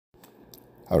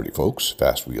Howdy folks,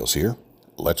 Fast Wheels here.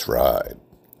 Let's ride.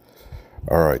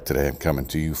 Alright, today I'm coming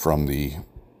to you from the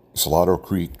Salado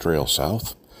Creek Trail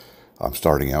South. I'm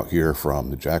starting out here from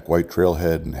the Jack White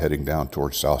Trailhead and heading down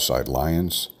towards Southside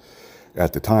Lions.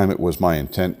 At the time it was my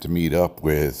intent to meet up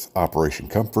with Operation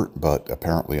Comfort, but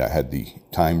apparently I had the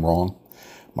time wrong.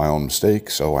 My own mistake,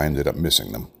 so I ended up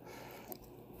missing them.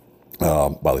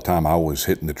 By the time I was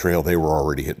hitting the trail, they were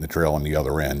already hitting the trail on the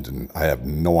other end, and I have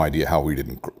no idea how we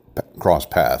didn't cross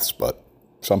paths, but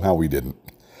somehow we didn't.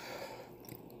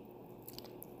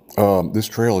 This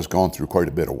trail has gone through quite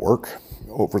a bit of work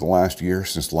over the last year.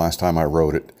 Since the last time I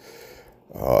rode it,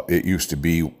 it used to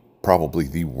be probably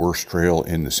the worst trail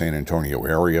in the San Antonio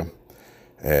area.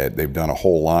 They've done a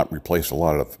whole lot, replaced a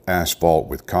lot of asphalt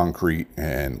with concrete,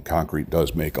 and concrete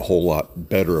does make a whole lot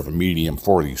better of a medium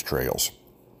for these trails.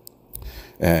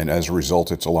 And as a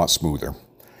result, it's a lot smoother.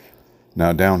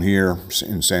 Now down here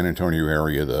in San Antonio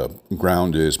area, the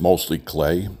ground is mostly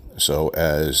clay. So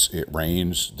as it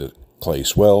rains, the clay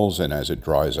swells, and as it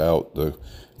dries out, the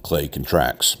clay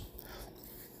contracts.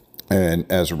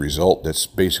 And as a result, that's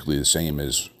basically the same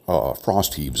as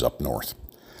frost heaves up north.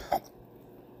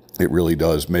 It really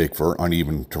does make for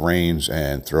uneven terrains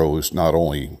and throws not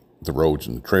only the roads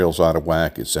and the trails out of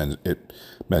whack, it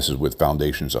messes with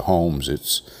foundations of homes.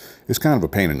 It's kind of a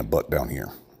pain in the butt down here.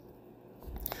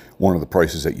 One of the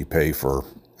prices that you pay for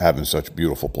having such a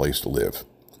beautiful place to live.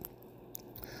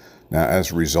 Now,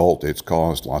 as a result, it's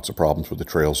caused lots of problems with the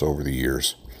trails over the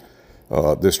years.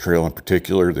 This trail in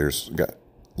particular, there's got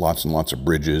lots and lots of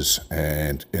bridges,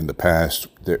 and in the past,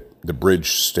 the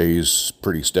bridge stays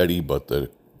pretty steady, but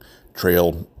the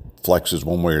trail flexes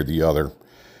one way or the other,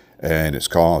 and it's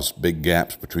caused big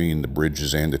gaps between the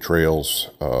bridges and the trails.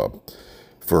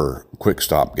 For quick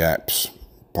stop gaps,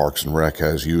 Parks and Rec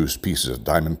has used pieces of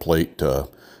diamond plate to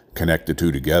connect the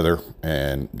two together,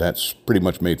 and that's pretty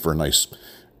much made for a nice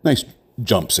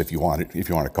jumps, if you want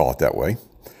to call it that way.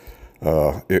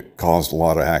 It caused a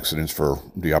lot of accidents for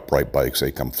the upright bikes.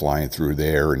 They come flying through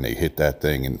there and they hit that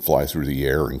thing and fly through the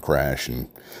air and crash, and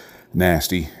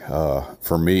nasty.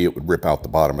 For me, it would rip out the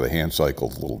bottom of the hand cycle,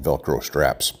 the little Velcro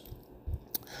straps.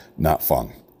 Not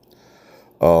fun.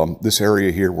 This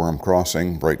area here where I'm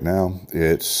crossing right now,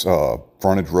 it's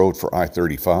frontage road for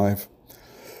I-35.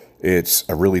 It's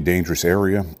a really dangerous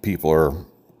area. People are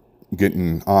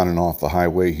getting on and off the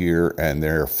highway here, and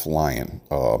they're flying.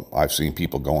 I've seen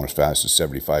people going as fast as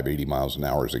 75, 80 miles an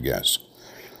hour as a guess.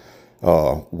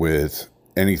 With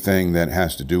anything that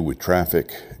has to do with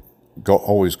traffic,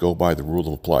 always go by the rule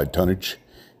of applied tonnage.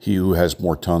 He who has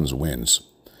more tons wins.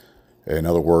 In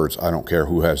other words, I don't care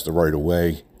who has the right of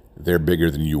way. They're bigger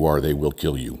than you are, they will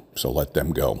kill you, so let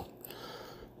them go.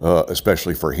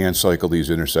 Especially for a hand cycle, these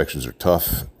intersections are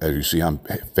tough. As you see, I'm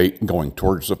going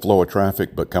towards the flow of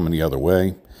traffic, but coming the other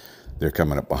way. They're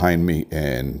coming up behind me,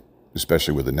 and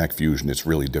especially with the neck fusion, it's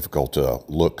really difficult to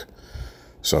look.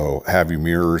 So have your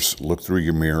mirrors, look through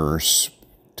your mirrors,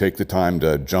 take the time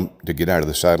to get out of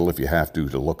the saddle if you have to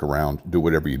look around, do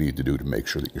whatever you need to do to make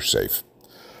sure that you're safe.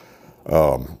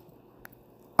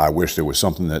 I wish there was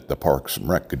something that the Parks and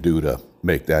Rec could do to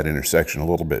make that intersection a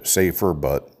little bit safer,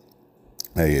 but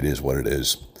hey, it is what it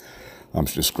is. I'm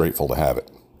just grateful to have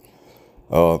it.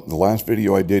 The last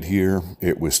video I did here,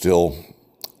 it was still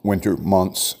winter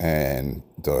months, and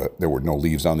there were no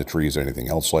leaves on the trees or anything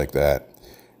else like that.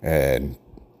 And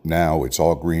now it's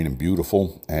all green and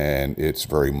beautiful, and it's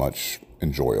very much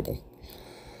enjoyable.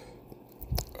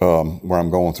 Where I'm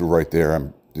going through right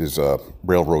there, there's a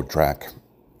railroad track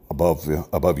above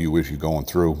you as you're going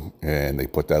through, and they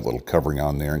put that little covering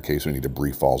on there in case any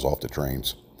debris falls off the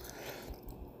trains.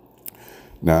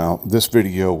 Now, this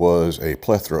video was a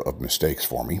plethora of mistakes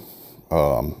for me.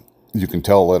 You can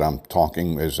tell that I'm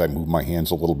talking as I move my hands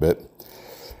a little bit.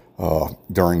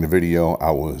 During the video,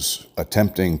 I was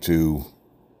attempting to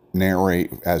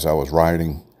narrate as I was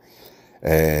riding,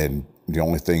 and the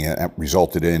only thing that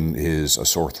resulted in is a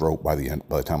sore throat by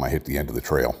the time I hit the end of the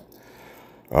trail.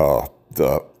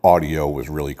 The audio was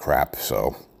really crap,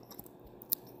 so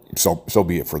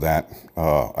be it for that.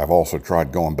 I've also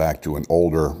tried going back to an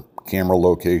older camera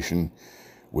location,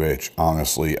 which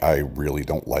honestly, I really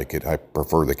don't like it. I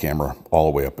prefer the camera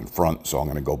all the way up in front, so I'm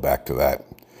going to go back to that.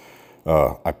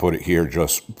 I put it here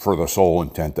just for the sole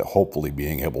intent of hopefully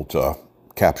being able to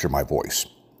capture my voice.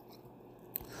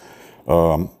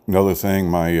 Another thing,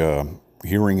 my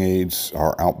hearing aids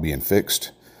are out being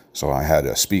fixed. So I had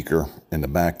a speaker in the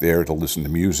back there to listen to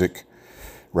music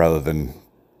rather than,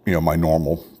 my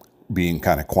normal being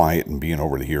kind of quiet and being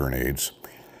over the hearing aids.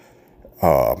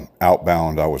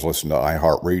 Outbound, I was listening to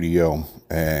iHeartRadio,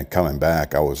 and coming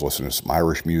back, I was listening to some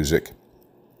Irish music.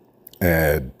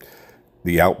 And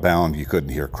the outbound, you couldn't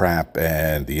hear crap,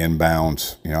 and the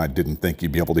inbound, I didn't think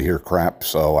you'd be able to hear crap,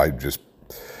 so I just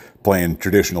playing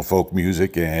traditional folk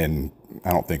music, and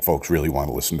I don't think folks really want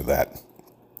to listen to that.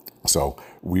 So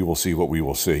we will see what we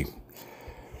will see.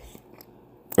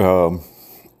 Yeah,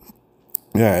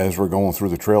 as we're going through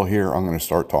the trail here, I'm going to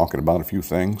start talking about a few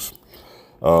things.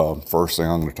 First thing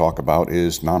I'm going to talk about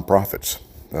is nonprofits.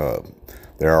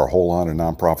 There are a whole lot of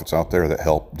nonprofits out there that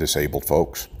help disabled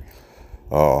folks.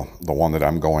 The one that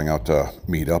I'm going out to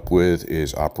meet up with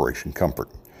is Operation Comfort.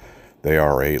 They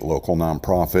are a local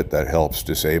nonprofit that helps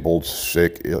disabled,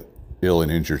 sick, ill,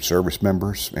 and injured service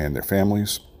members and their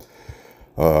families.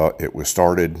 It was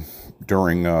started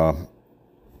during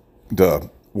the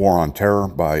War on Terror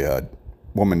by a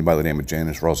woman by the name of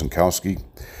Janice Rosenkowski.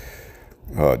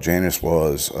 Janice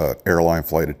was an airline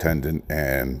flight attendant,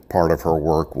 and part of her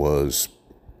work was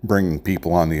bringing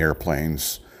people on the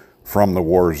airplanes from the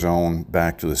war zone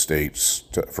back to the States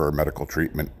for medical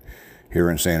treatment. Here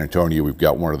in San Antonio, we've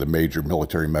got one of the major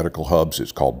military medical hubs.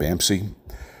 It's called BAMC.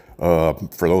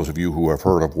 For those of you who have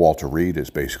heard of Walter Reed, it's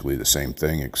basically the same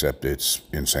thing, except it's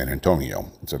in San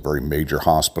Antonio. It's a very major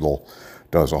hospital,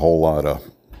 does a whole lot of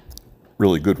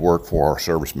really good work for our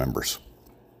service members.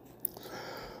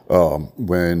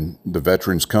 When the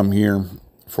veterans come here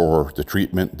for the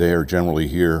treatment, they are generally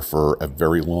here for a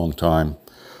very long time.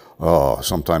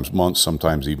 Sometimes months,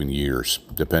 sometimes even years,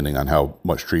 depending on how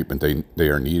much treatment they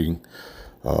are needing.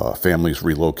 Families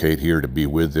relocate here to be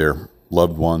with their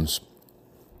loved ones,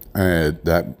 and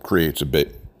that creates a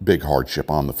big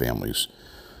hardship on the families.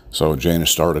 So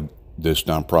Janice started this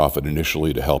nonprofit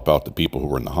initially to help out the people who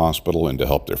were in the hospital and to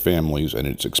help their families, and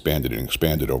it's expanded and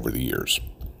expanded over the years.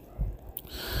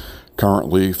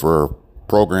 Currently, for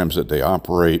programs that they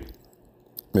operate,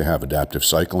 they have adaptive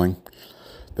cycling,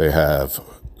 they have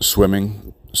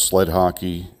swimming, sled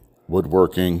hockey,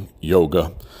 woodworking,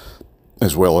 yoga,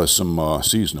 as well as some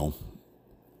seasonal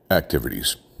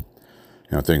activities,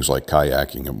 things like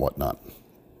kayaking and whatnot.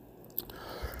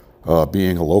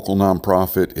 Being a local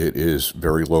nonprofit, it is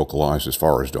very localized as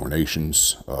far as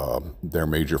donations. Their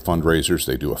major fundraisers,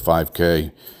 they do a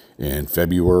 5K in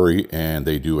February, and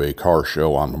they do a car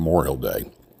show on Memorial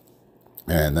Day.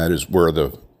 And that is where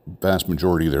the vast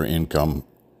majority of their income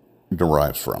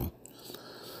derives from.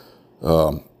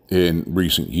 In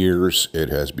recent years, it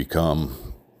has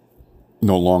become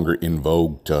no longer in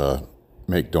vogue to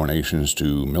make donations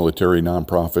to military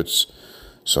nonprofits.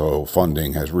 So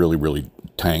funding has really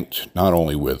tanked, not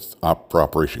only with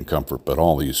Operation Comfort, but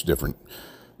all these different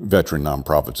veteran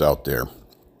nonprofits out there.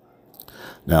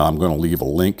 Now, I'm going to leave a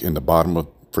link in the bottom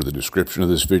for the description of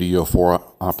this video for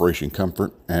Operation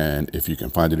Comfort. And if you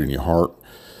can find it in your heart,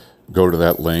 go to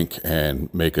that link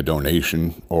and make a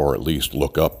donation, or at least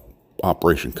look up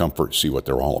Operation Comfort, see what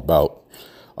they're all about.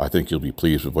 I think you'll be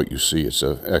pleased with what you see. It's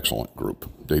an excellent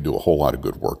group. They do a whole lot of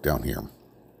good work down here.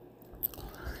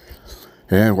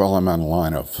 And while I'm on the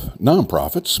line of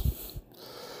nonprofits,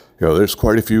 there's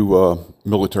quite a few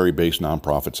military-based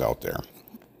nonprofits out there.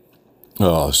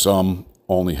 Some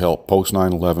only help post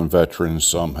 9/11 veterans,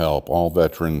 some help all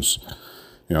veterans.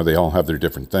 They all have their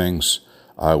different things.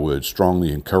 I would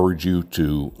strongly encourage you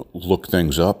to look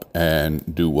things up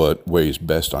and do what weighs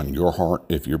best on your heart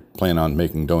if you're planning on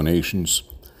making donations.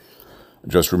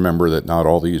 Just remember that not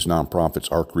all these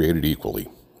nonprofits are created equally.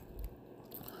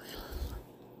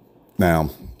 Now,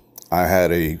 I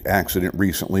had an accident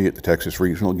recently at the Texas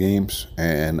Regional Games,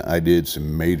 and I did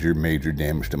some major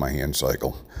damage to my hand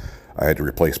cycle. I had to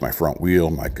replace my front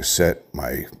wheel, my cassette,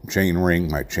 my chain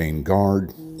ring, my chain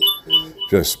guard,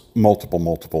 just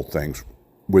multiple things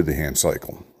with the hand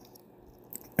cycle.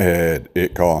 And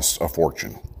it costs a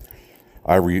fortune.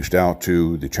 I reached out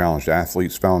to the Challenged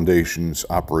Athletes Foundation's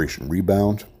Operation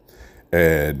Rebound,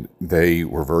 and they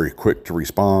were very quick to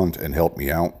respond and help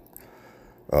me out.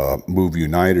 Move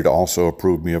United also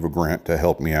approved me of a grant to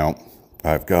help me out.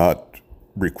 I've got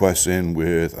requests in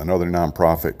with another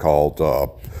nonprofit called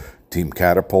Team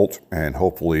Catapult, and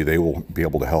hopefully they will be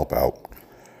able to help out.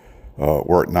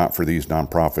 Were it not for these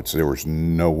nonprofits, there was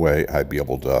no way I'd be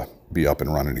able to be up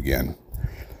and running again.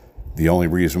 The only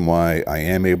reason why I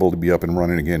am able to be up and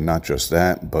running again, not just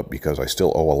that, but because I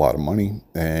still owe a lot of money,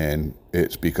 and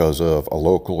it's because of a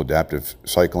local adaptive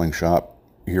cycling shop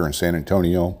here in San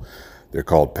Antonio. They're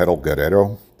called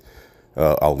Guerrero.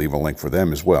 I'll leave a link for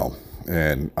them as well.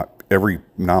 And every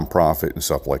nonprofit and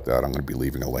stuff like that, I'm going to be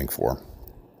leaving a link for.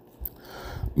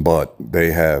 But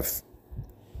they have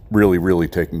really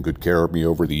taken good care of me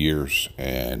over the years,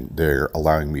 and they're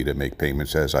allowing me to make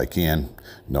payments as I can.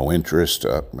 No interest.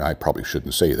 I probably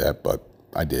shouldn't say that, but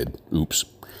I did. Oops.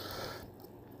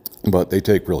 but they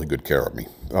take really good care of me.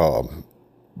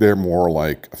 They're more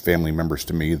like family members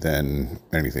to me than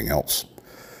anything else.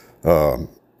 Joe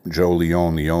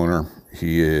Leone, the owner,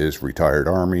 he is retired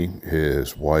Army.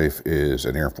 His wife is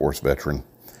an Air Force veteran.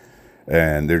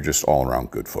 And they're just all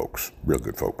around good folks, real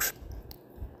good folks.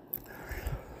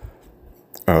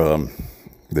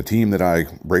 The team that I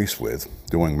race with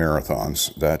doing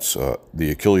marathons, that's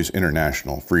the Achilles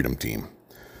International Freedom Team.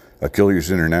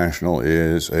 Achilles International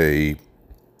is a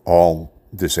all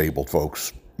disabled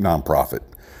folks nonprofit.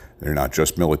 They're not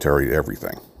just military,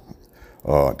 everything.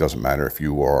 It doesn't matter if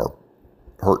you are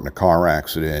hurt in a car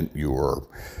accident, you are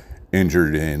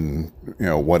injured in,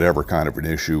 whatever kind of an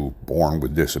issue, born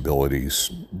with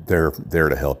disabilities, they're there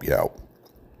to help you out.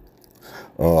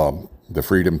 The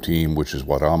Freedom Team, which is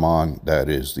what I'm on, that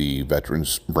is the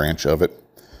veterans branch of it.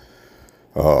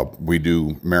 We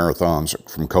do marathons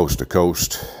from coast to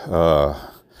coast.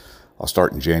 I'll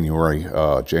start in January.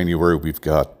 January, we've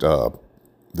got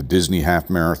the Disney Half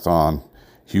Marathon,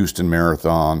 Houston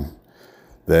Marathon.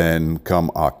 Then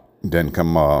come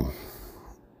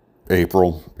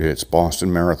April, it's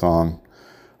Boston Marathon.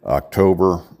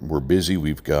 October, we're busy.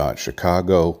 We've got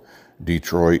Chicago,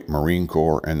 Detroit, Marine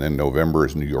Corps, and then November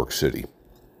is New York City.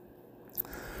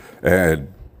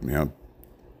 And,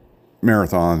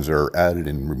 marathons are added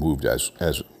and removed as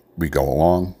we go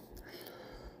along.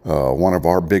 One of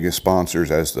our biggest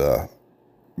sponsors as the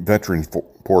veteran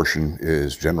portion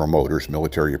is General Motors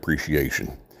Military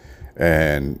Appreciation.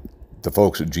 And the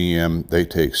folks at GM, they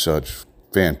take such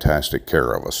fantastic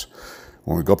care of us.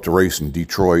 When we go up to race in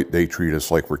Detroit, they treat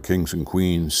us like we're kings and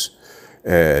queens.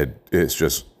 And it's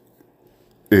just,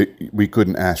 we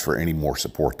couldn't ask for any more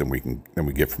support than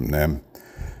we get from them.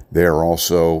 They're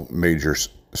also major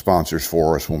sponsors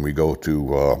for us when we go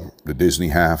to the Disney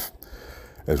Half,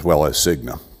 as well as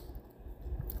Cigna.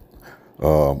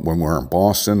 When we're in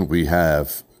Boston, we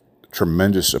have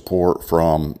tremendous support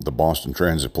from the Boston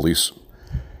Transit Police,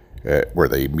 where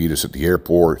they meet us at the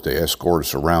airport. They escort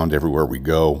us around everywhere we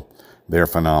go. They're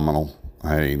phenomenal.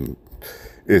 I mean,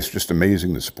 it's just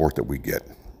amazing the support that we get.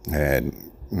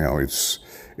 And,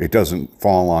 it doesn't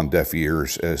fall on deaf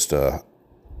ears as to,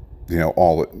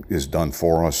 all that is done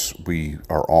for us. We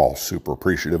are all super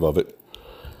appreciative of it.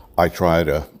 I try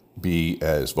to be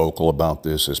as vocal about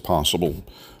this as possible,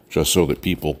 just so that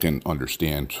people can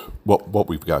understand what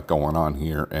we've got going on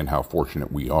here and how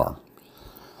fortunate we are.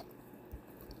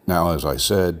 Now, as I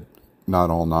said, not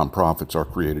all nonprofits are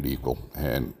created equal,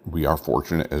 and we are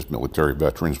fortunate as military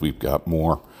veterans. We've got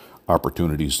more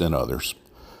opportunities than others.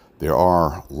 There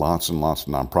are lots and lots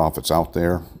of nonprofits out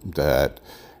there that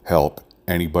help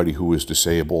anybody who is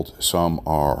disabled. Some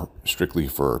are strictly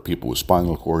for people with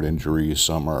spinal cord injuries.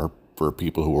 Some are for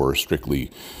people who are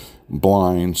strictly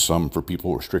blind. Some for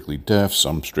people who are strictly deaf.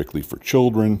 Some strictly for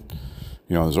children.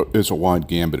 There's a wide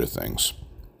gambit of things.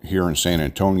 Here in San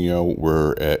Antonio,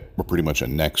 we're pretty much a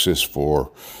nexus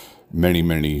for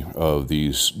many of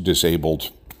these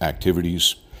disabled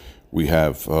activities. We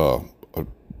have a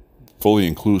fully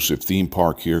inclusive theme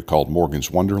park here called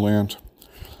Morgan's Wonderland.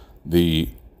 The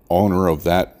owner of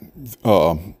that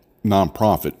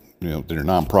nonprofit, they're a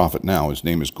nonprofit now, his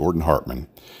name is Gordon Hartman.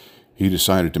 He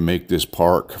decided to make this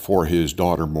park for his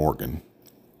daughter Morgan,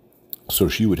 so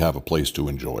she would have a place to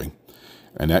enjoy.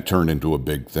 And that turned into a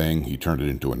big thing. He turned it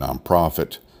into a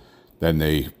nonprofit. Then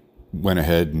they went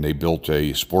ahead and they built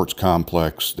a sports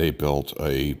complex. They built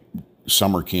a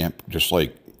summer camp, just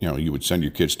like, you would send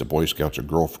your kids to Boy Scouts or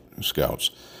Girl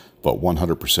Scouts, but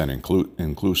 100%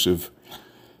 inclusive.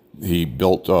 He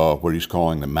built what he's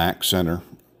calling the MAC Center,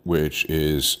 which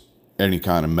is any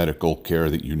kind of medical care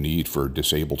that you need for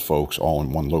disabled folks all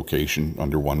in one location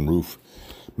under one roof.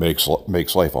 Makes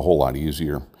life a whole lot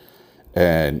easier.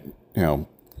 And,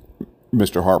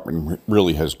 Mr. Hartman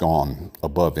really has gone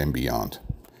above and beyond.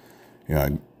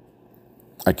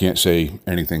 I can't say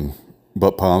anything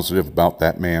but positive about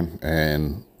that man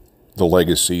and the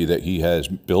legacy that he has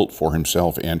built for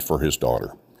himself and for his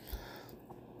daughter.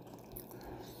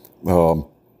 I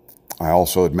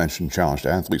also had mentioned Challenged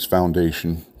Athletes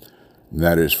Foundation.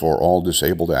 That is for all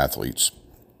disabled athletes.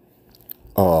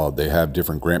 They have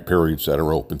different grant periods that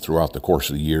are open throughout the course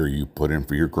of the year. You put in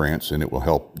for your grants, and it will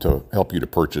help you to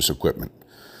purchase equipment.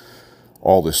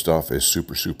 All this stuff is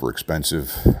super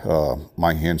expensive.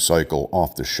 My hand cycle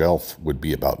off the shelf would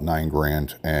be about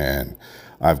 $9,000, and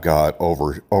I've got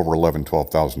over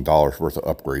 $11,000-12,000 worth of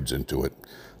upgrades into it.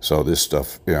 So this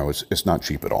stuff, it's not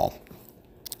cheap at all.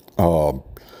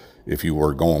 If you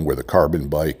were going with a carbon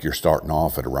bike, you're starting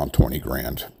off at around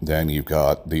 $20,000. Then you've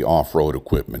got the off-road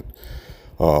equipment.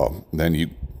 Then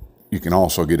you can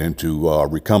also get into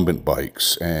recumbent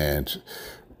bikes and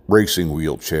racing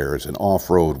wheelchairs and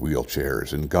off-road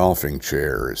wheelchairs and golfing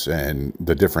chairs and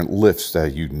the different lifts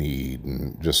that you need,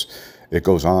 and just it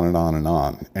goes on and on and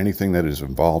on. Anything that is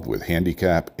involved with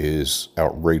handicap is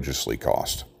outrageously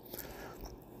cost.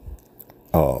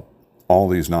 All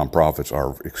these nonprofits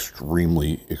are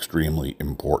extremely, extremely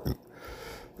important.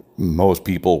 Most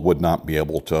people would not be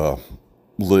able to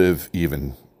live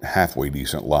even halfway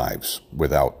decent lives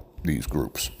without these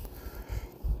groups.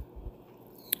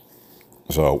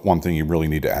 So one thing you really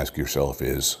need to ask yourself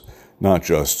is not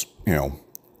just,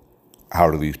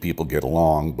 how do these people get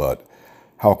along, but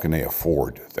how can they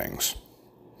afford things?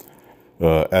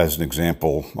 As an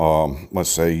example, let's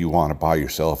say you want to buy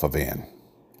yourself a van.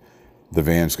 The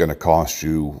van's going to cost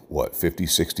you, what,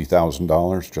 $50,000,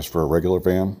 $60,000 just for a regular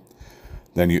van?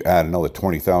 Then you add another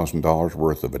 $20,000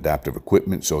 worth of adaptive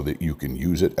equipment so that you can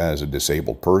use it as a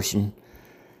disabled person.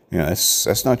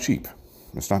 That's not cheap.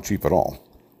 It's not cheap at all.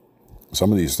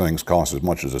 Some of these things cost as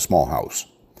much as a small house,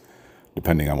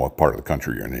 depending on what part of the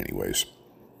country you're in anyways.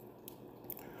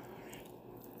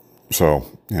 So,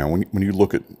 when you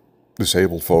look at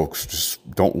disabled folks,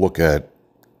 just don't look at,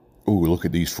 look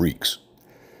at these freaks.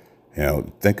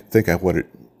 Think of what it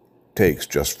takes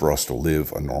just for us to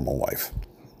live a normal life.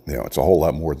 It's a whole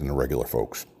lot more than the regular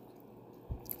folks.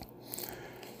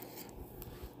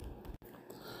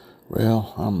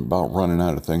 Well, I'm about running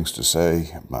out of things to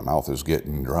say. My mouth is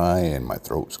getting dry and my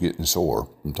throat's getting sore.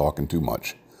 I'm talking too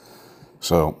much.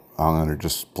 So I'm going to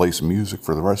just play some music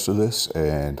for the rest of this,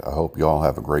 and I hope you all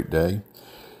have a great day.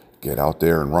 Get out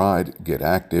there and ride, get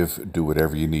active, do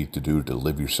whatever you need to do to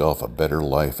live yourself a better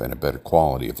life and a better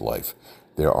quality of life.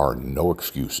 There are no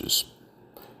excuses.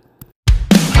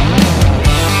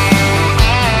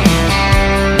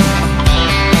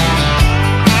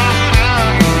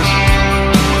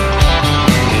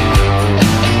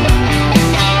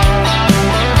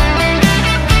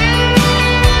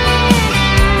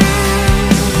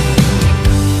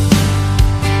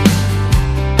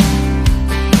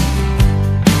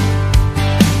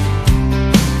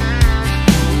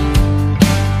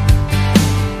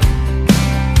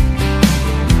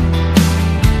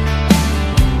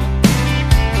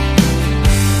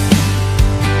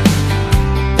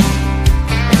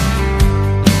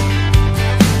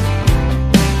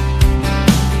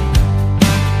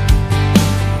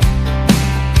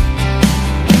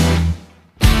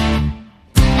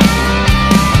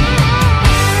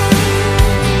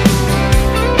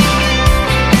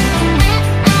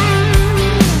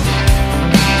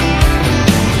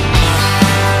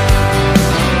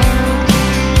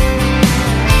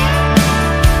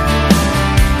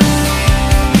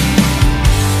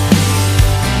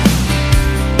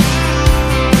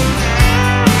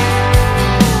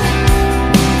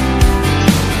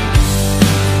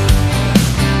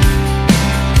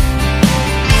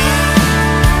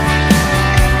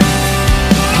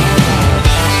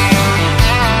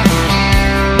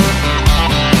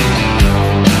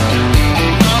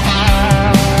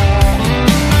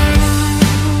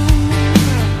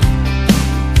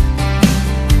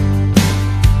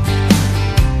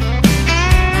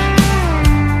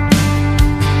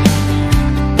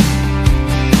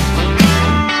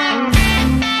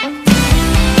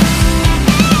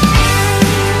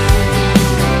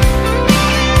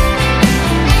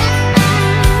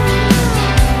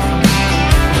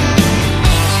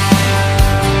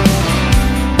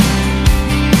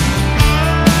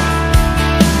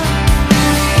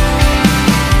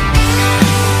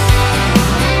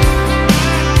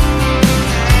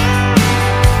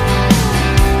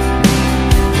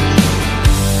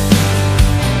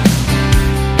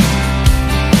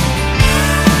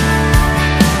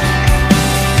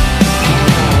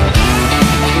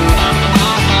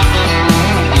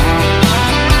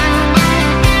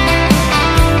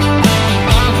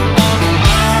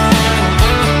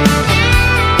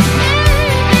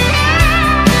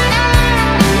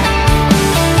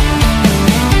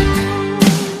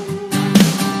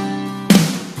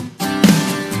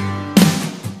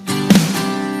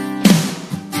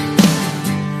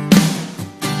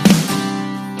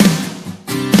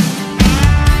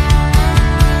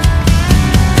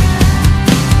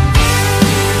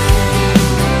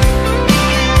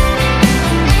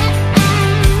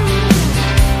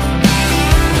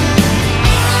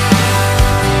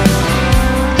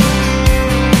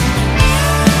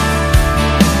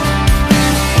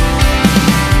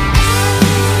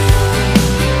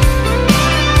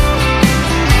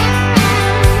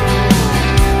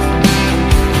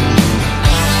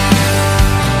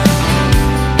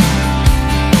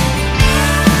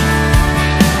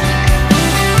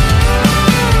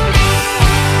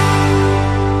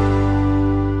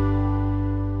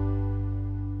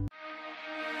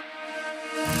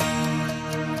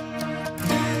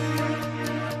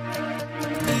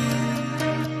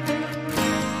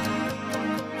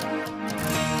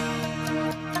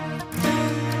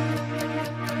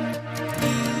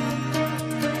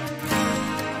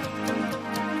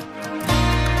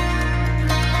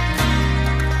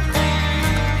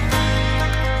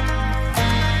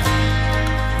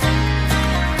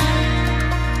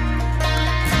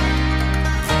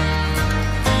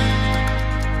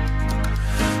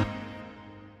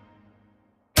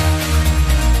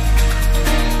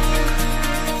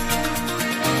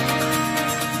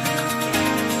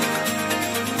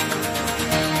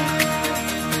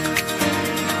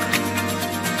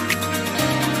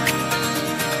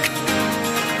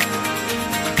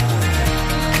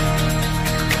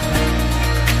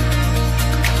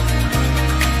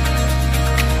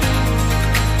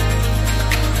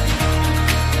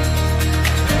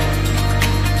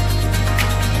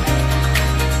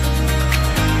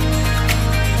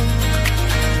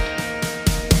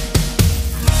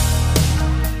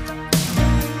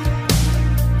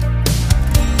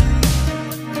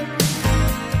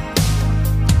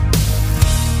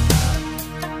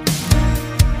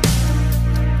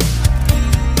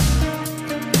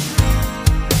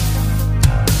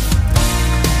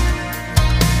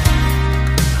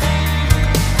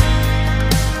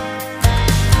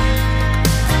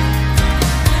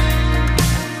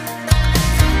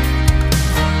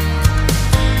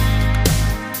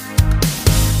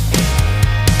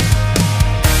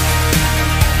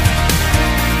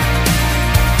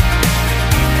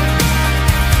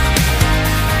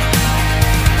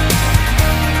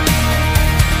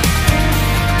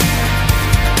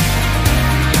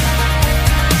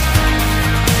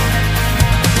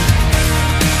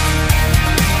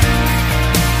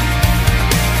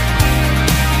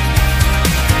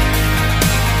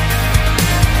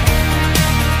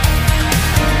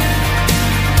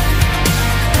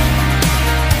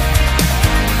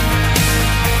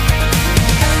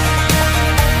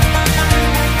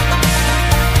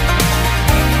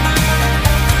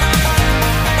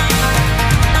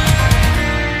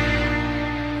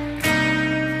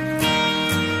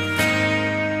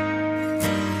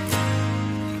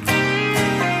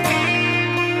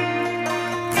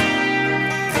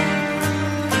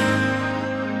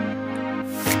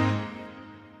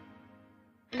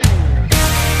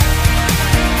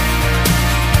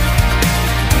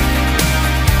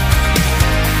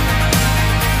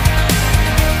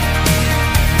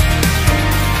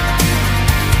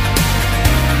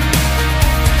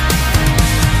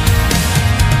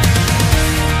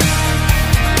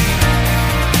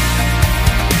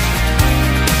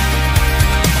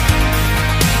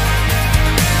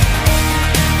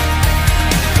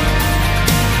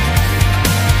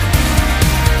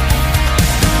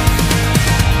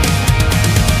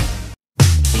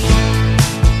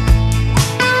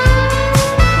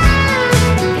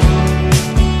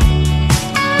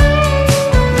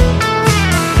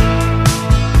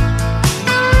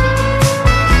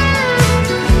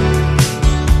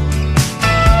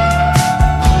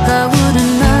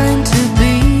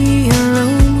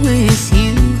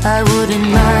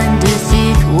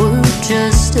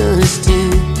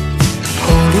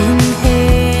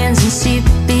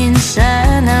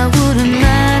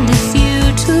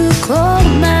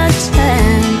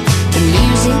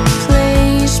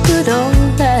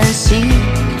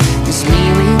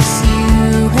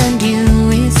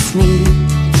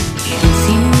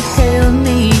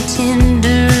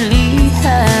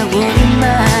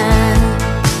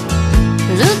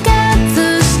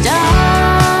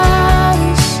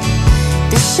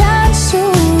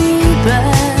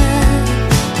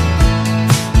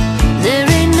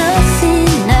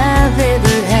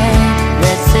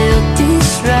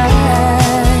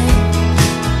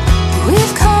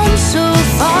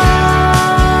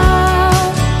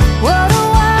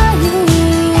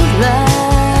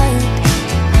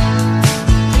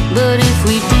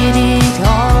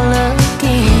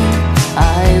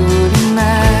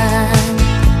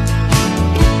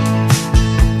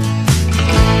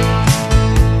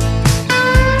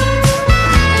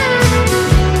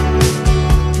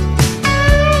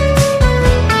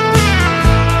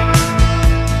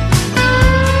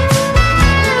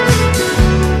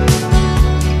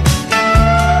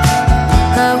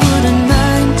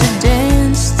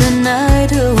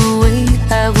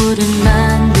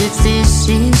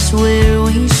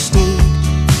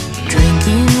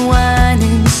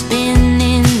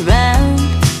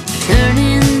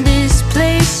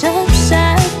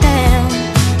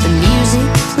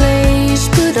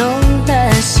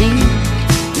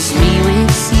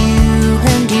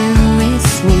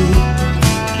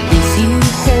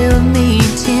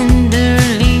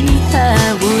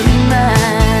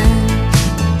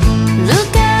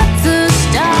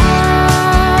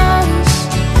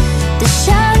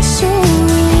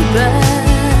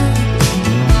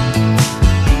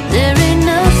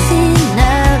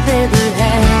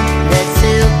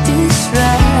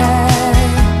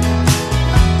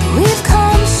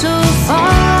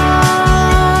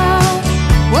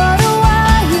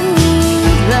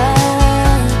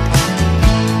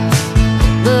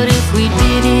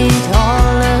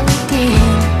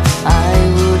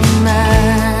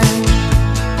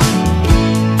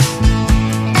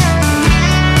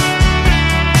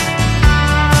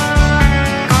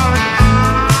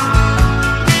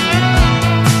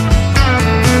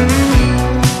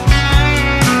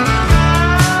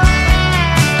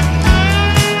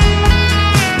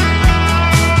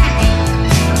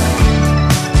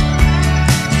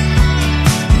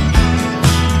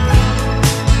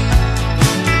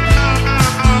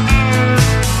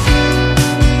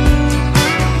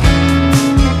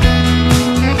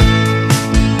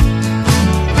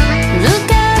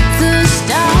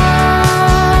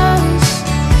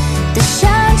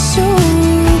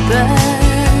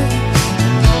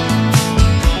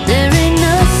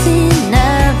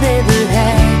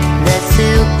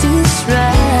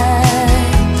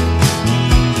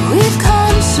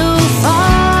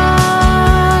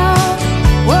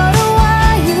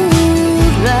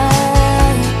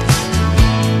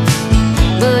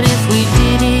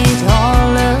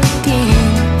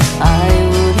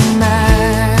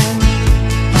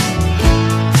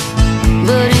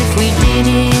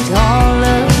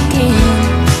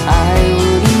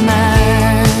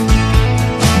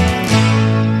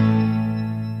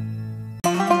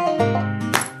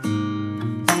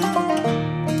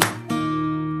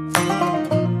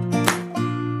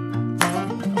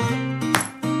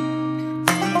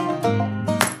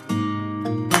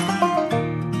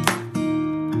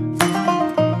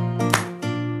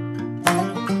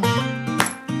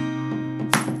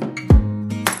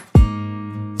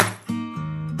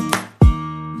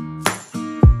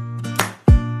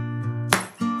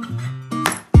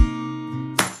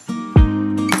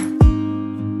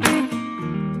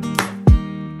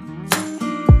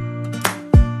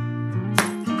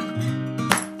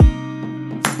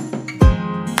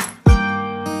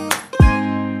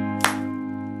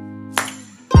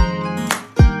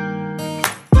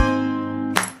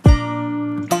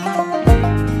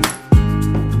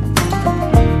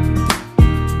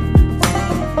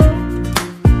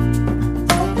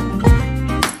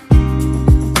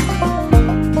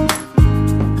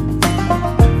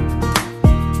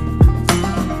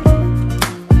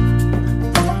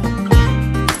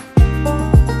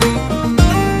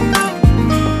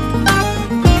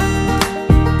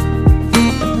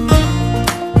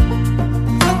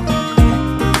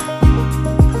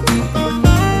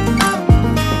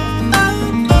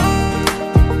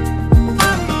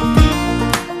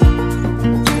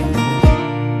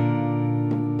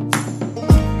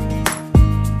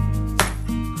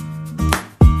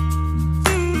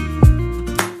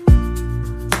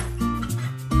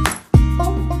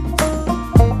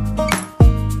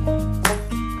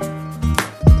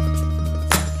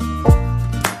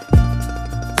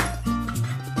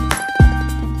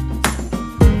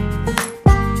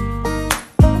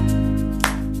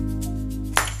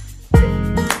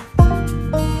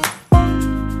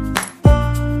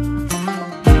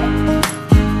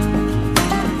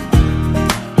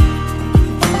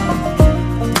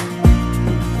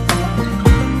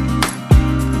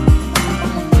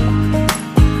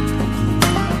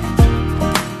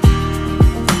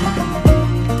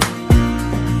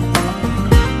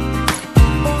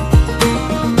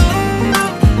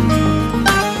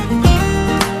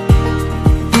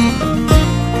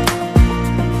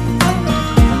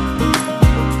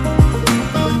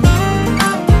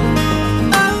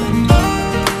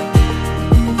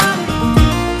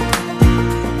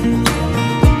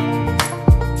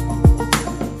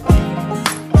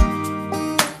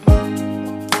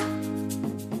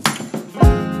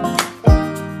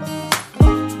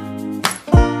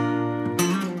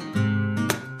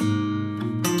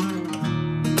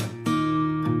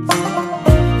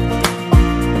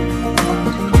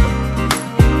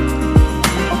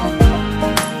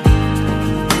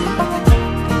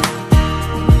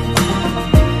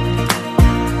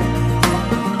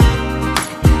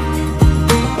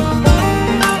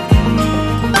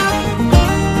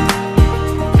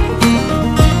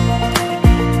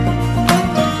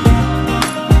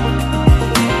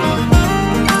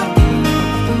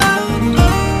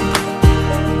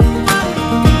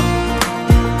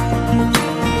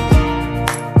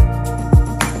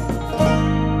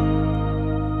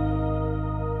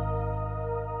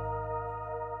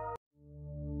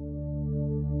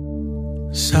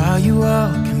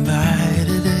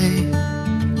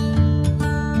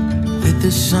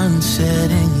 the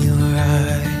sunset in your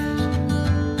eyes.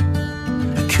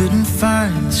 I couldn't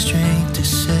find the strength to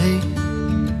say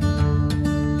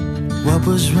what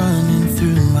was running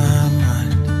through my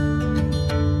mind.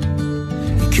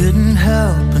 You couldn't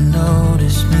help but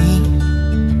notice me,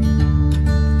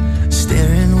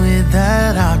 staring with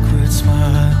that awkward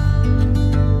smile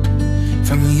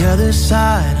from the other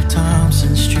side of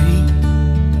Thompson Street.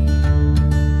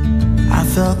 I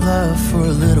felt love for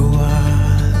a little while,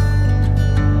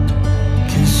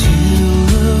 'cause you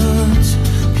looked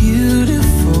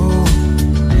beautiful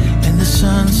in the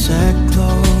sunset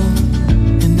glow,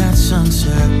 in that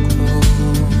sunset glow.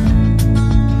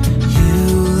 You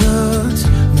looked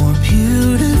more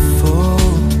beautiful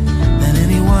than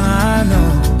anyone I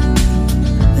know,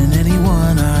 than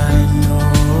anyone I know.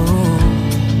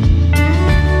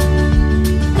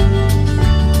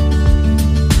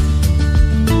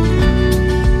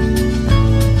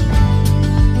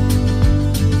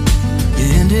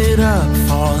 Up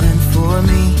falling for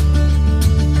me,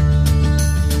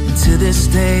 and to this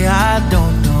day I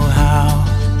don't know how.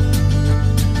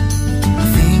 I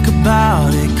think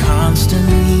about it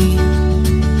constantly.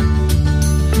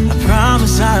 I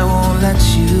promise I won't let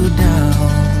you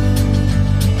down.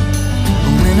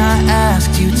 But when I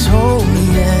asked, you told me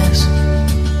yes,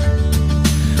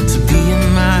 to be in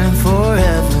mine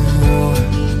forevermore.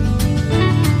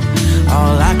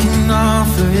 All I can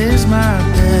offer is my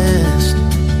best,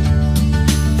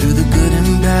 through the good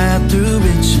and bad, through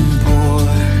rich and poor.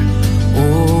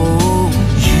 Oh,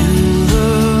 you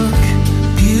look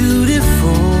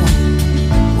beautiful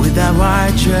with that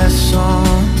white dress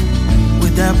on,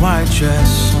 with that white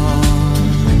dress on.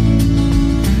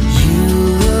 You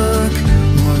look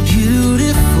more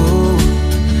beautiful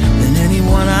than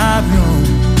anyone I've known,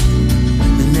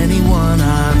 than anyone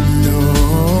I've known.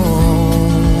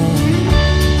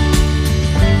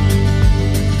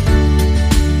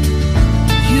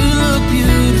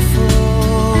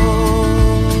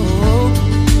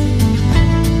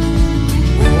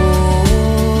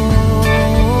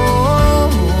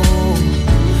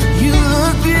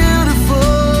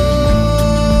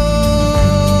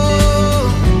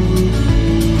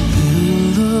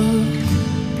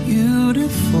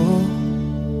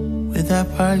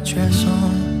 White dress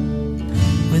on,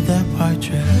 with that white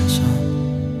dress on.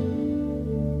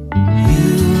 You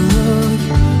look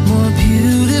more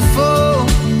beautiful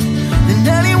than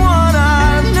anyone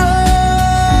I know.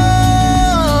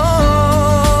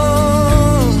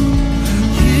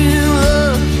 You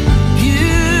look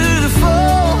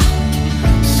beautiful,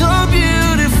 so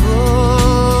beautiful.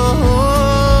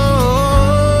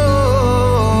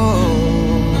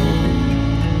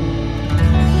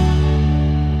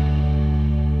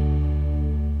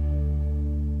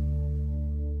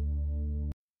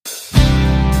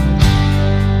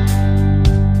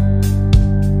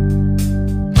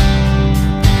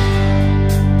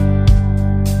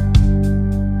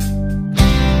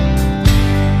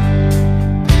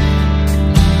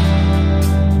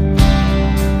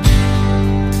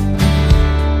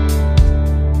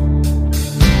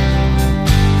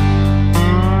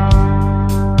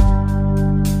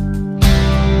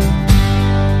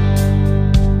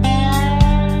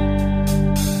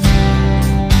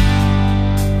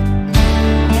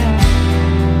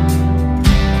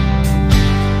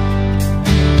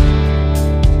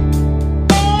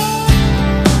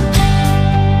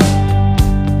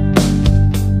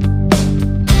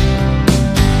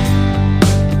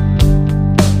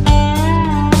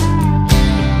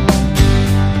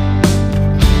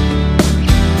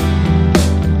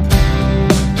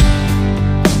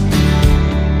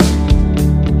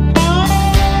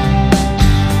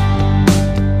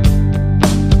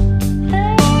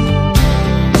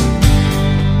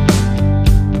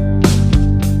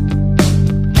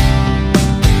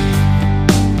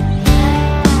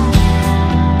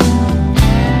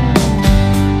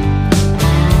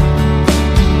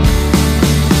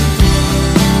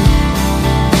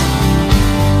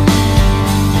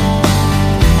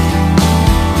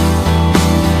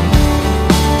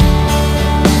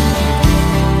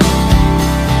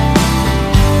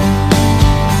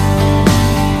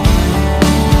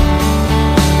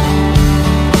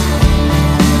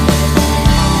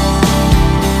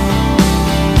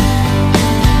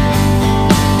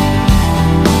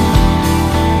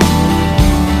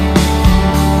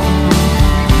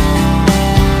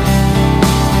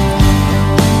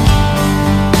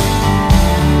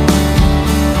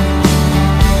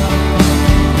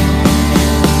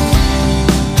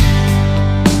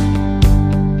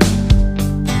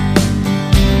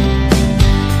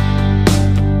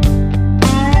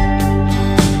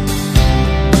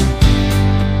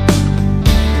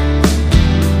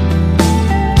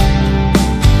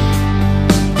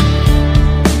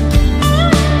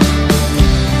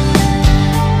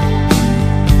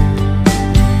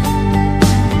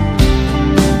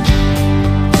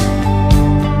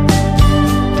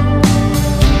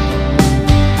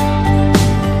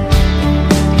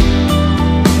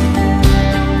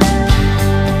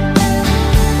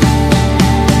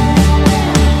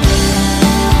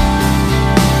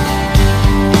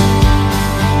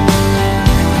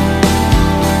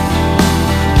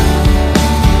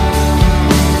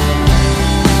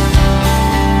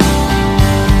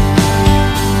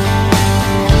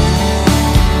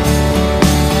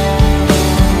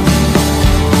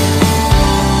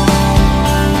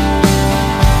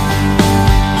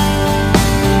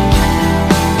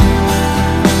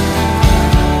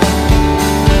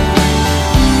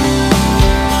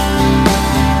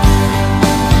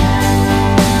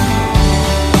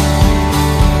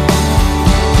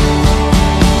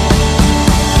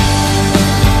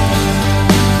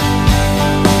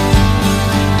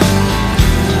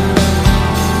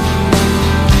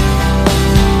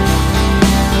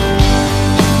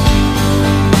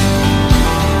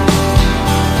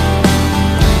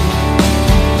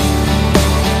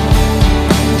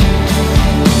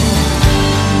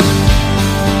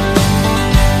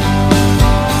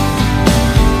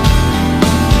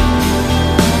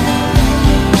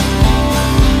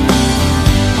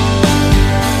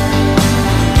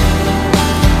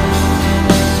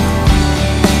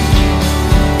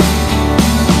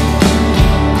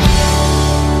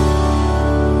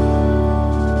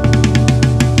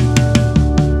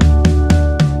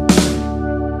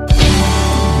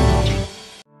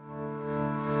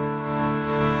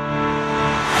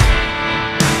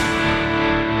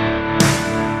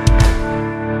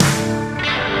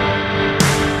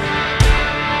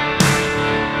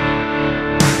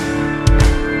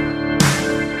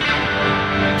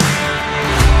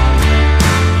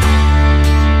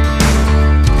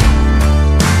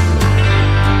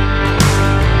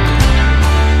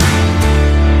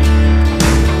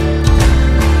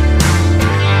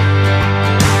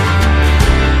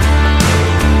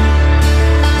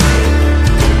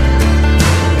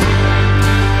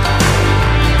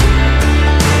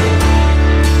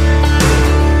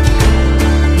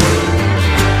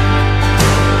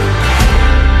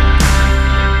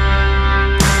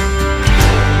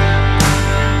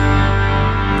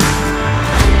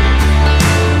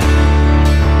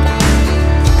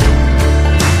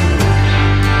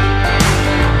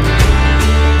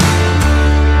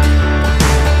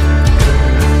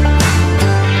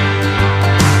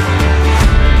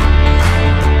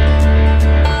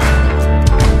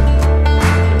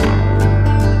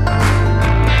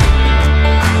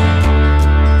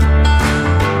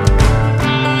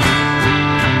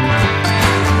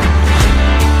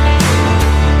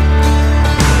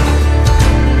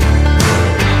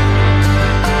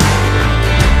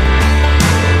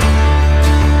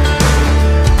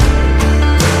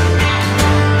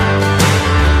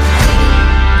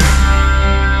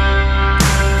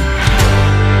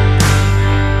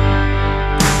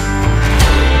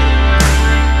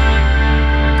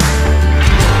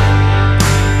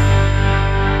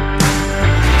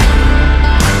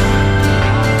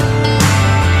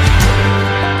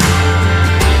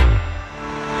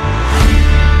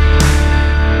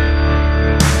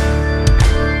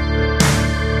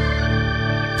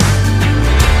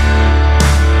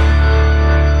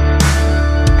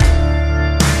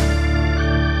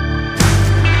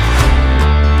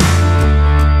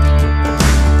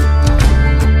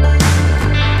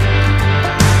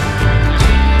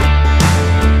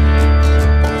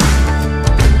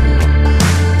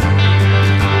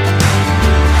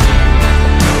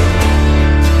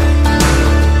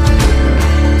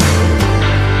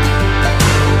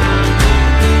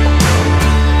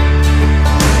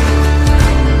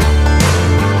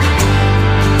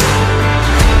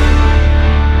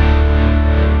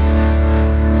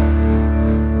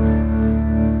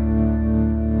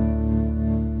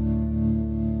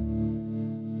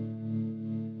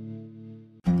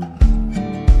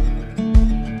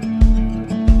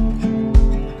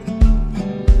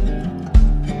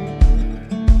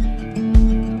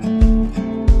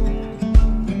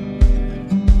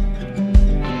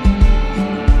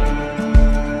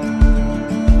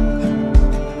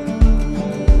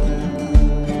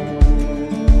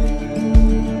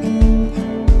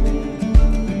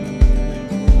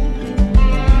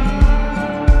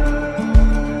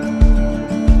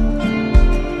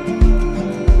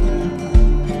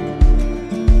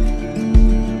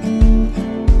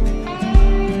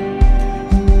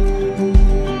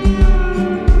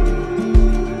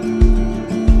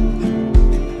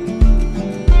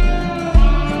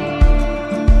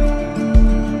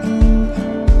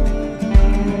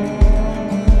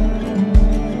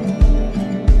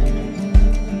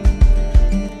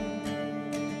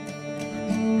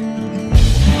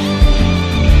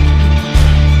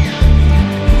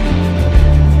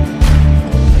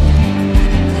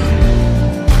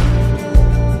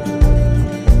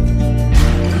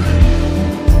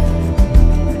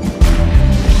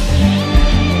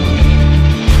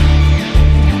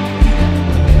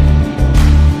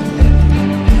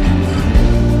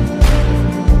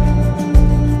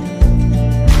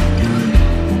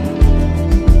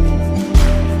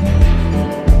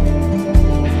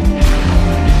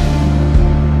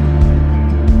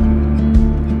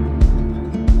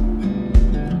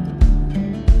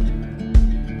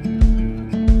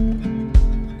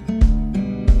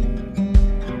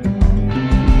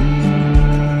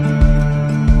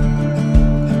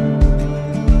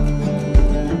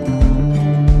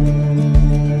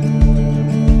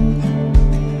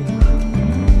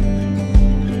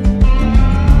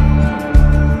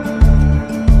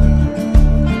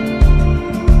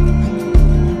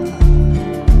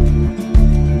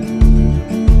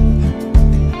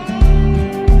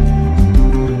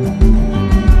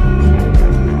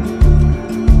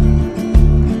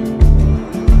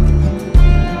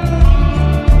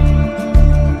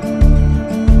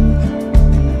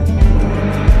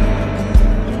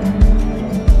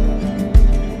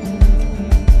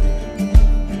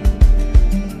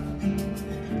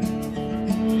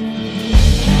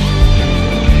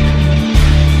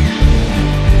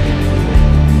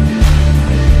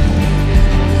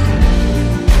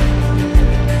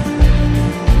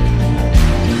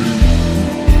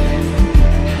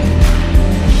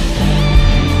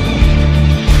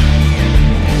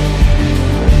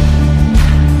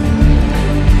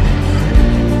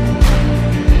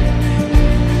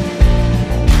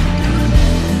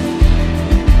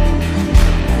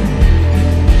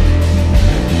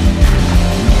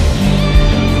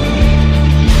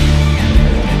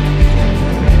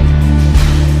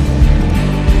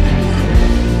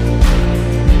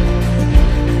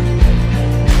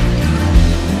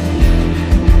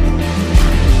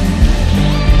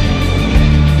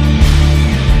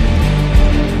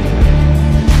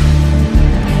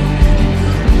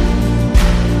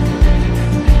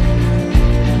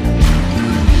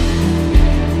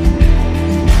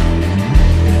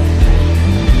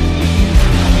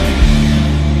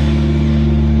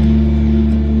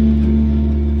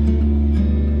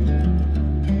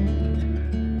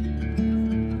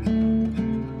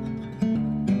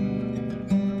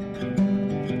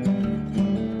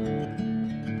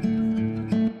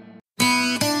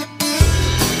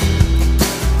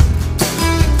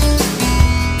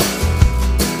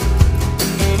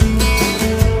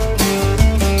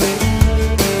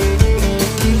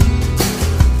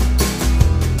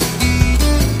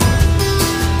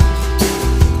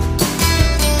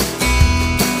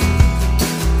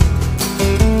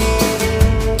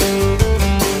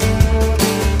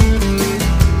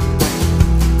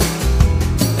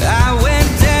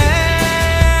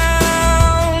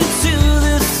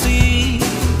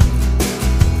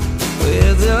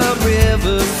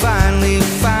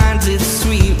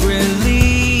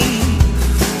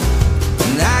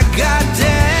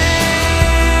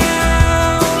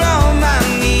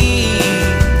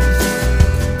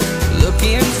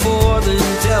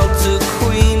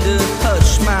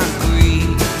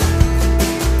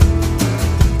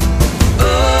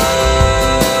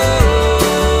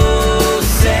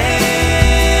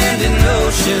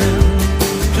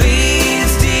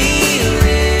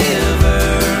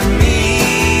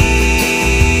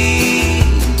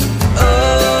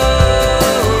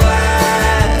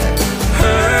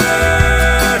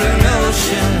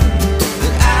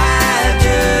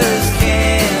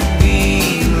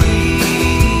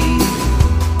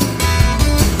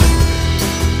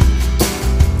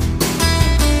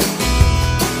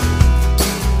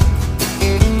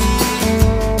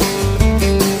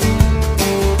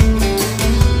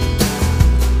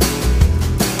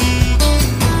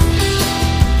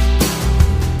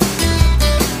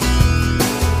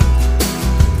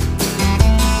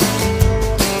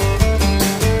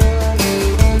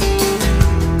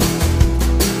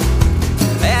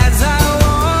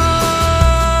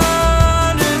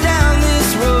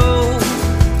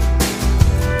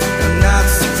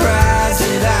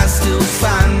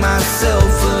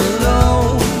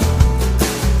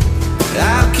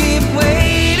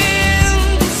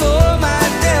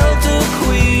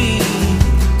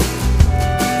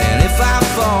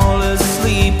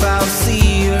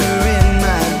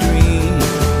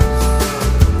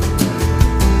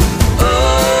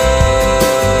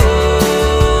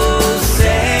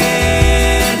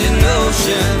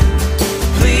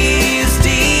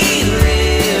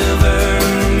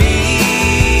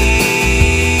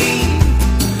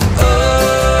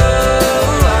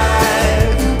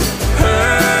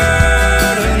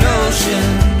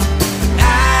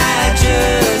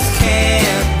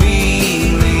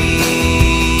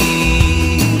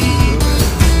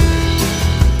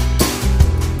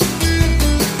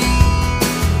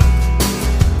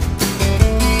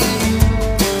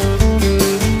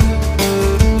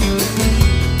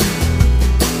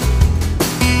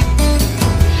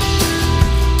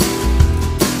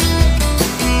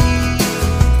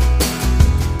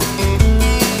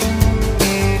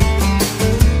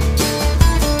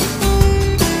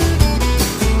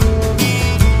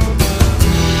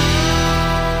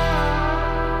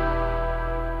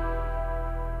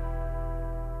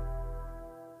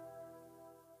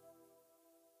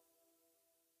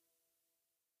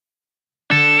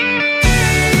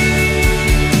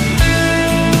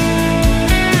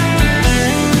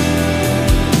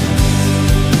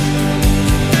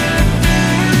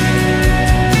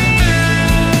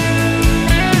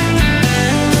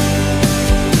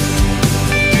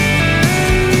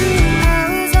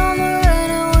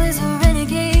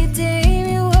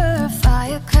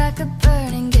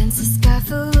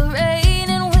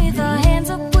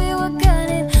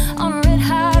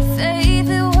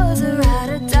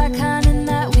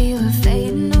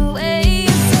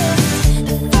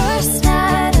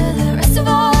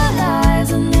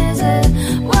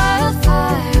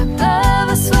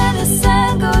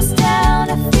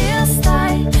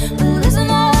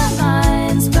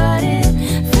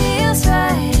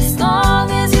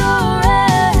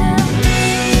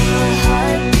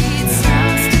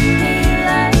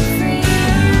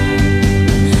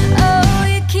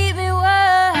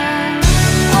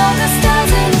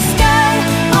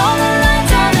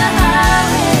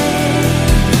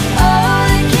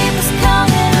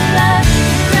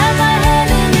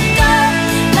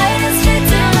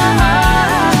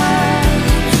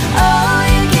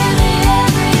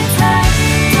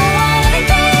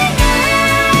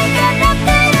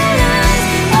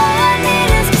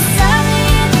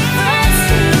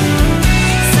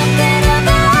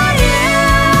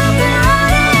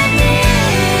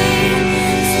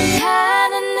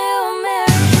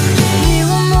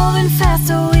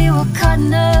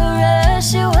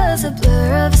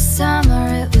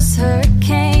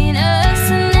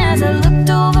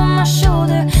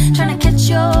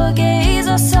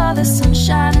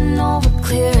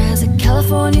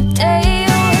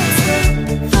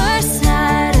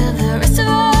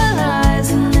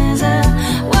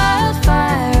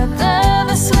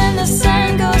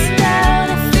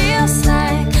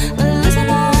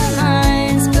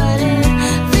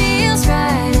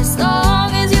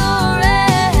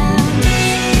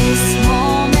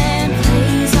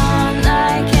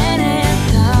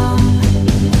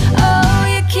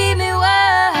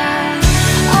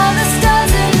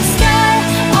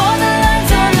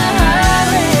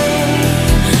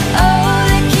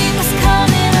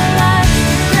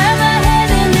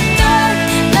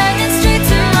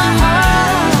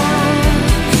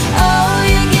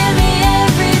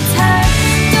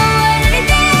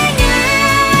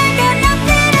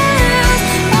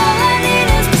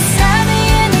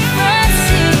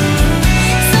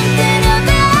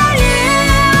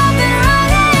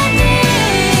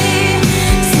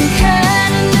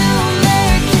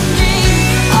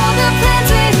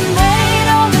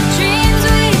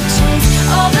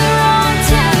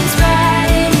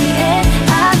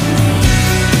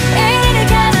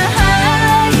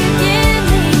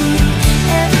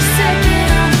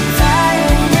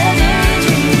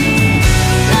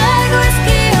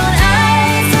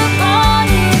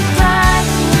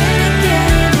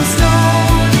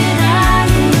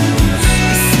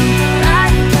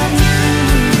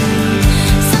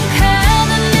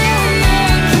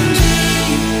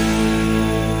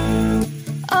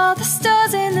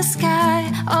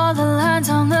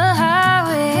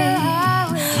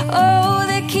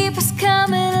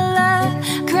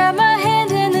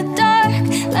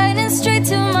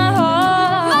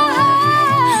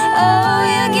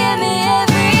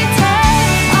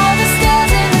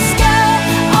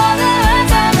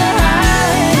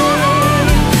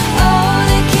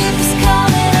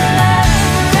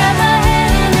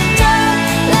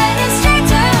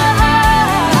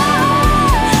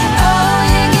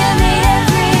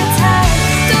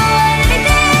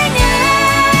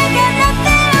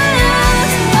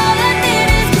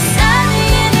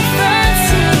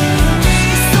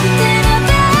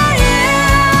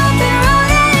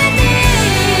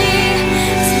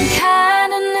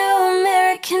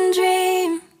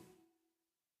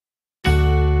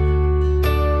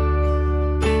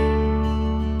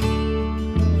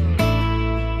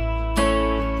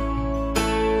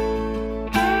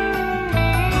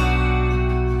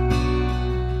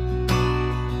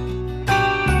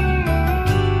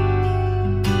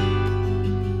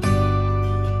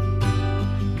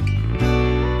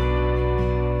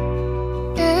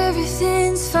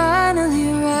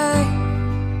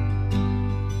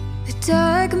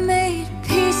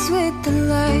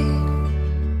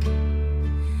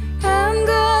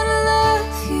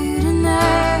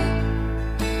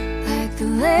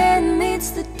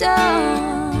 dawn.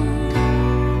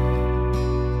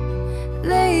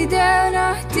 Lay down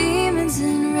our demons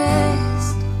and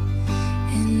rest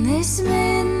in this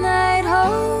midnight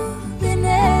holiness.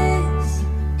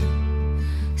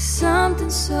 Something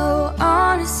so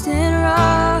honest and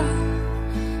raw.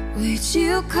 Would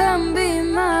you come be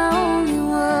my only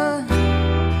one?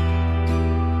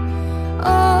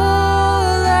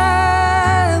 All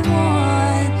I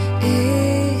want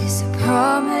is a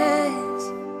promise.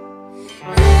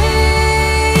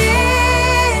 Lay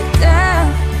it down.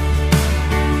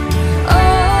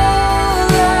 All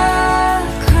our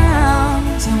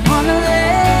crowns, I wanna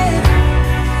let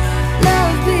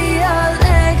love be our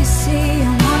legacy.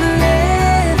 I wanna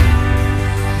let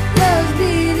love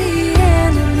be the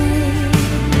enemy.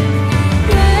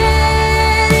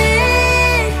 Let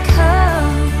it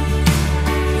come,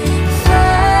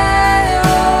 fire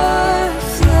or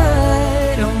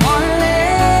flood. I wanna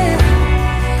let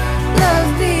love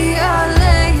be our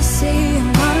legacy. I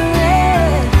wanna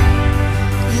let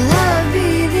love be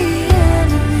the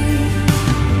enemy.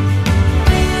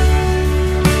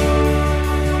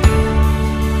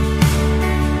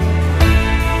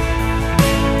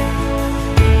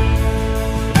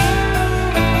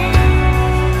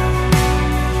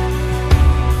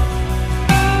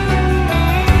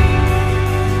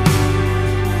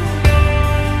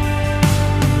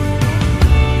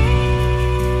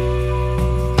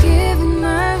 Giving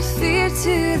my fear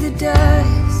to the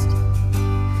dust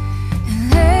and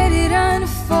let it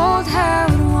unfold how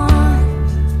it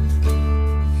wants.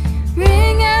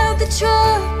 Bring out the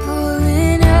trouble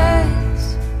in us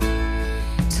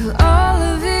till all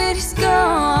of it is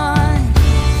gone.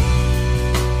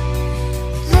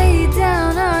 Lay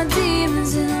down our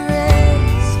demons and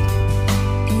rest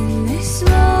in this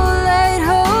low light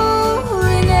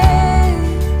holiness.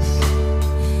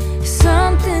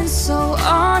 Something so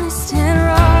honest and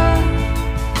raw.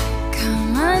 Come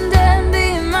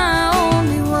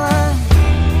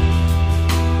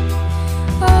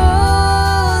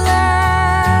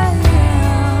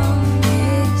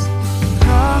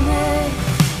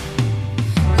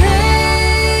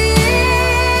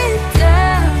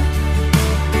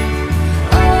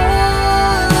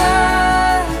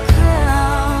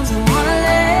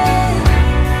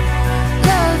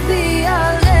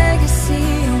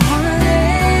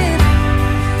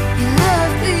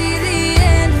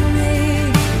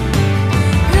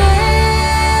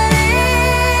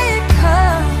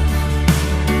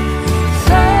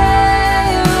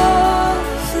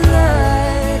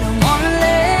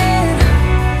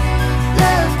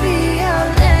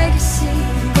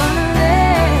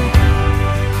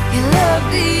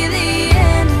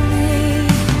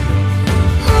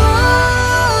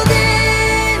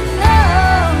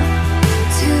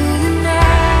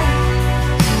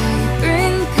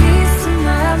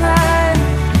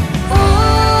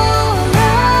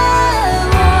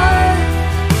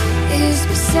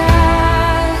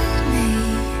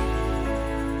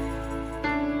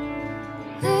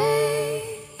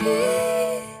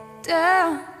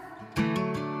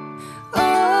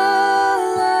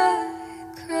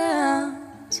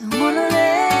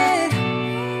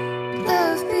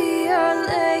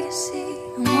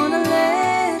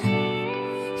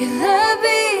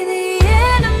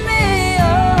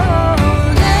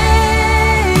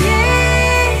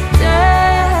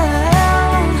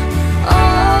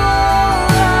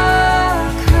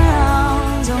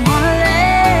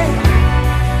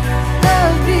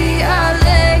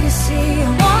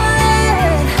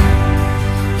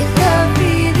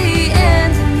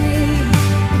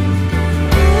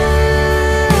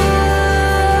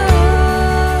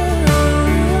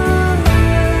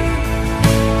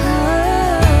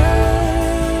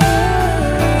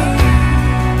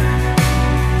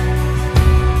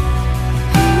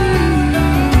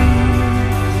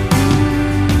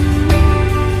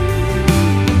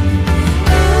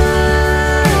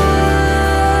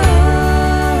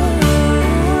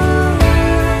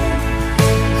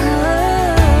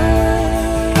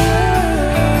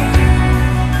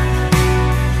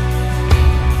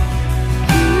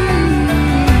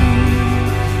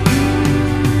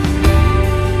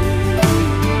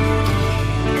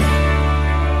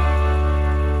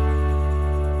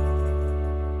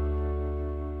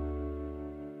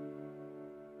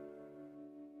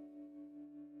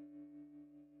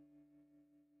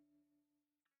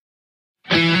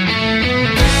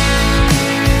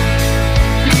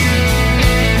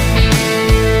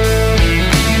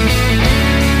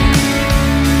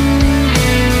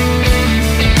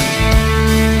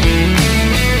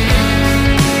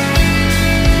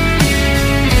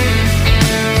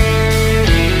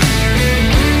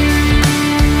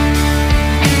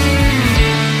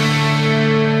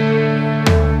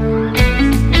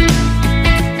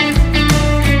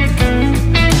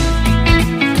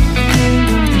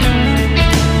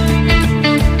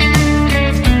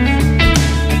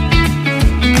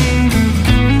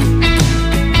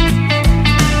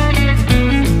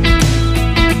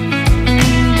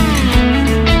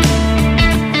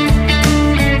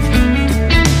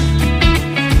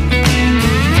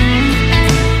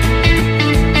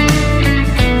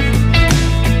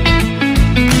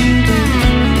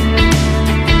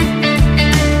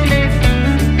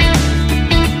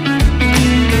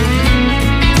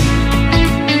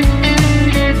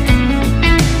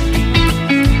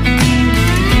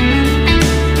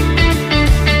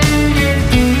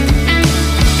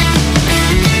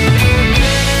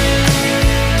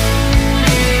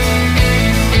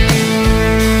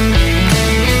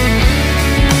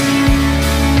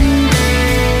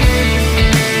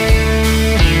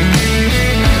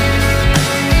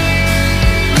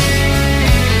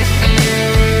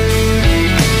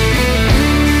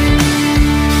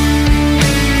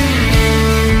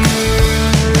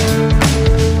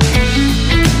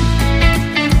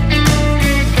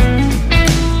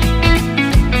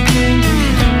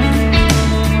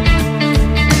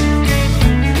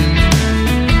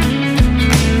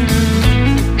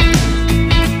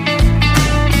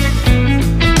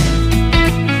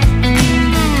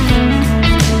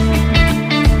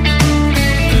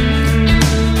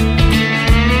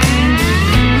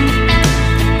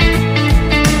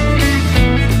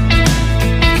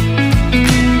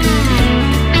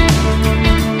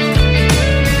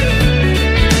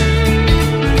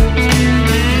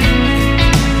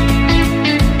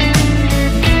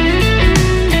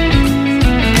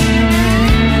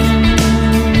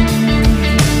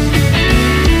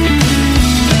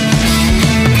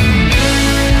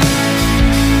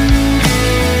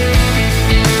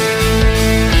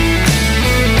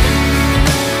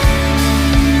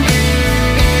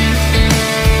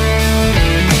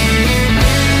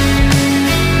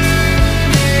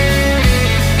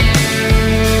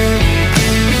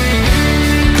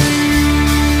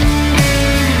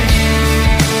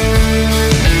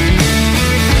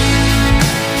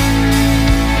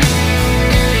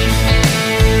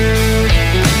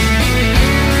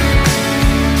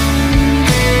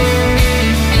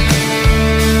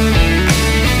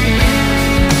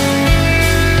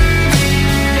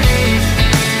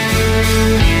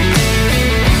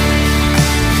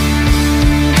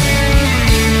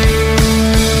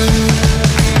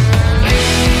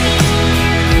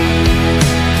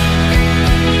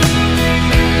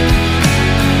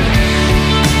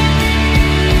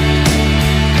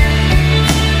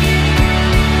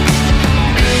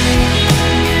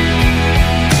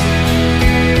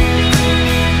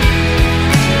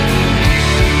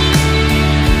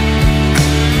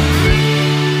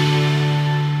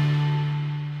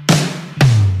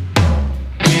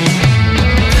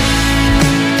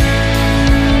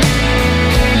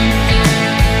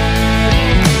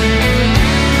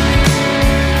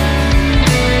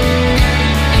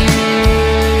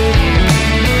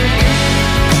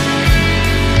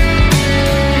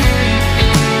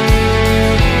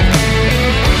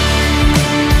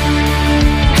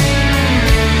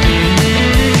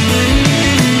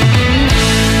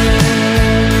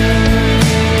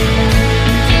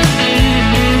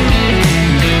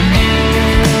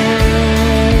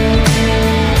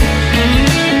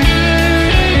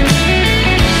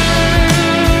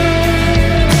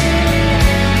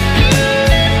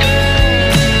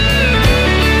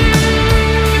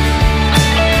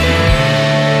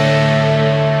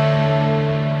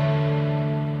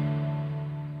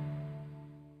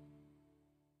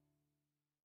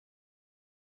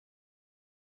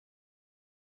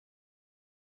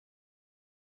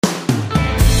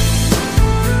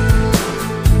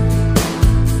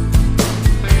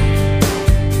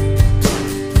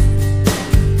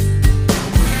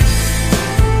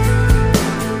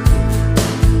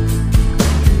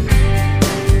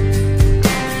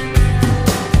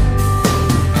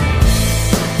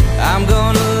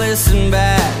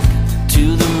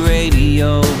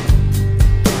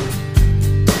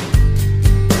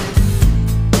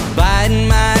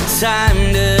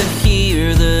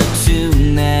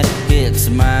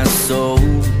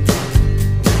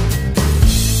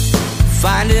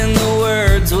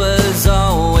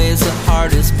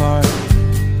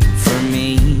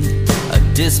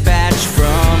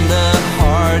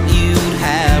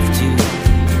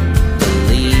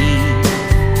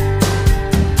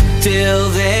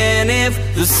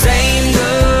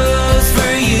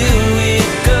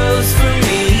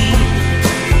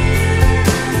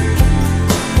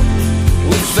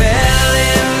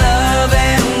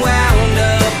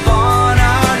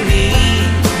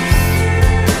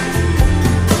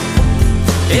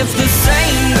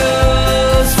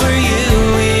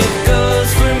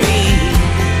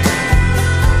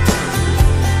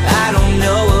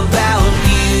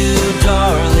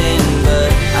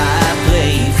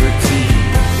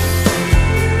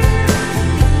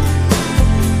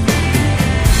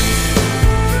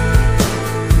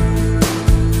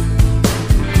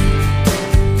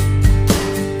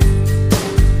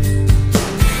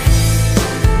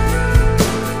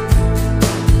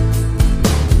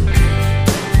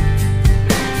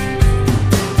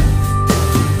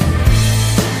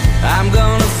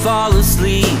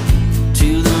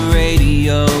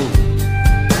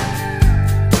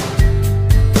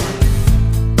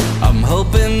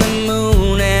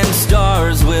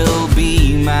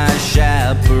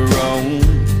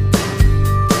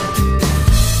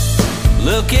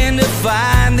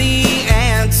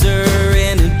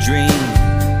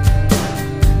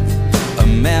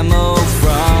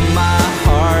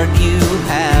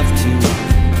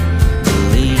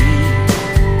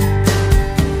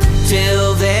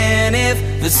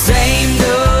the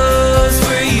same.